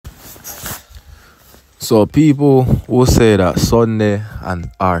So people will say that Sunday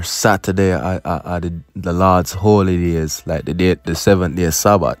and or Saturday are the Lord's holy days, like the seventh day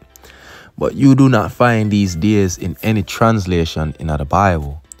Sabbath. But you do not find these days in any translation in the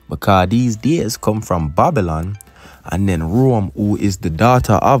Bible, because these days come from Babylon, and then Rome, who is the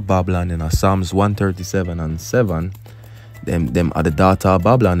daughter of Babylon in Psalms 137 and 7. Them are the daughter of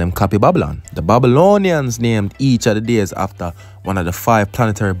Babylon, them copy Babylon. The Babylonians named each of the days after one of the 5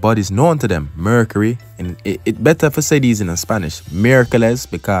 planetary bodies known to them. Mercury, and it better if I say these in Spanish. Mercules,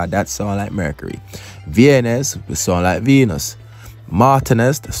 because that sound like Mercury. Venus, it sound like Venus.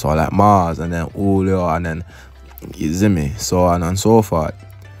 Martinus, that sound like Mars. And then Julio, and then Izimi, so on and so forth.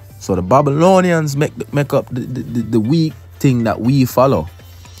 So the Babylonians make up the weak thing that we follow.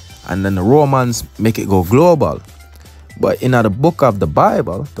 And then the Romans make it go global. But in the book of the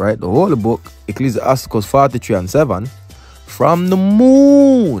Bible, right, the Holy Book, Ecclesiastes 43 and 7, from the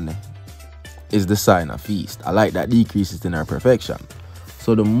moon is the sign of feast. I like that decreases in our perfection.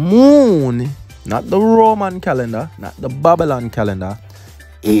 So the moon, not the Roman calendar, not the Babylon calendar,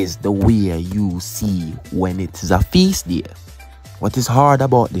 is the way you see when it is a feast day. What is hard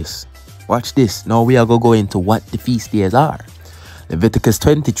about this? Watch this. Now we are going to go into what the feast days are. Leviticus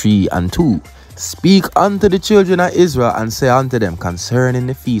 23 and 2. Speak unto the children of Israel and say unto them concerning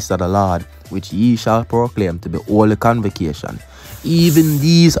the feast of the Lord, which ye shall proclaim to be holy convocation. Even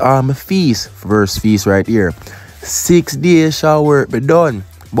these are my feasts. Verse feast right here. 6 days shall work be done,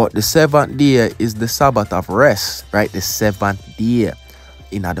 but the 7th day is the Sabbath of rest. Right, the 7th day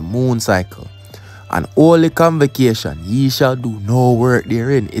in the moon cycle. An holy convocation, ye shall do no work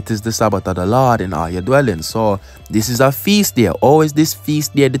therein. It is the Sabbath of the Lord in all your dwellings. So this is a feast day. Always this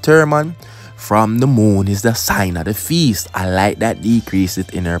feast day determined from the moon is the sign of the feast. I like that decrease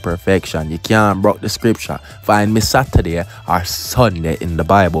it in her perfection. You can't break the scripture. Find me Saturday or Sunday in the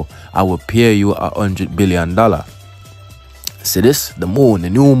Bible. I will pay you $100 billion. See this? The moon, the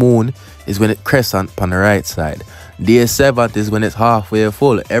new moon is when it crescent on the right side. Day 7th is when it's halfway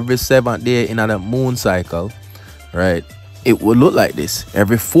full. Every 7th day in the moon cycle, right, it will look like this.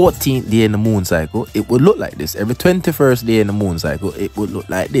 Every 14th day in the moon cycle, it would look like this. Every 21st day in the moon cycle, it would look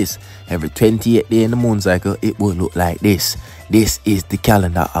like this. Every 28th day in the moon cycle, it would look like this. This is the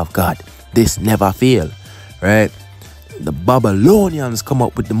calendar of God. This never fail, right? The Babylonians come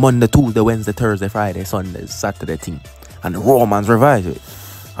up with the Monday, Tuesday, Wednesday, Thursday, Friday, Sunday, Saturday thing. And the Romans revise it.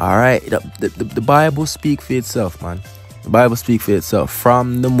 All right, the Bible speaks for itself, man. The Bible speaks for itself.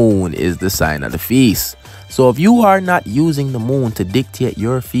 From the moon is the sign of the feast. So if you are not using the moon to dictate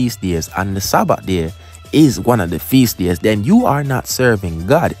your feast days, and the Sabbath day is one of the feast days, then you are not serving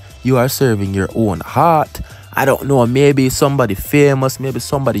God. You are serving your own heart. I don't know, maybe somebody famous, maybe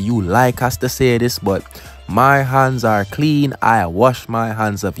somebody you like has to say this, but my hands are clean. I wash my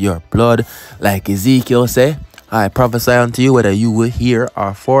hands of your blood. Like Ezekiel say, I prophesy unto you whether you will hear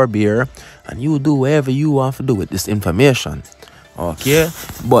or forbear, and you do whatever you want to do with this information. Okay?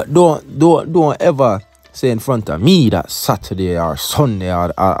 But don't ever say in front of me that Saturday or Sunday are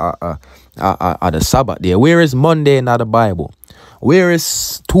the Sabbath day. Where is Monday in the Bible? Where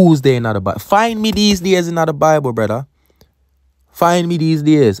is Tuesday in the Bible? Find me these days in the Bible, brother. Find me these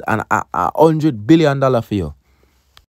days, and $100 billion for you.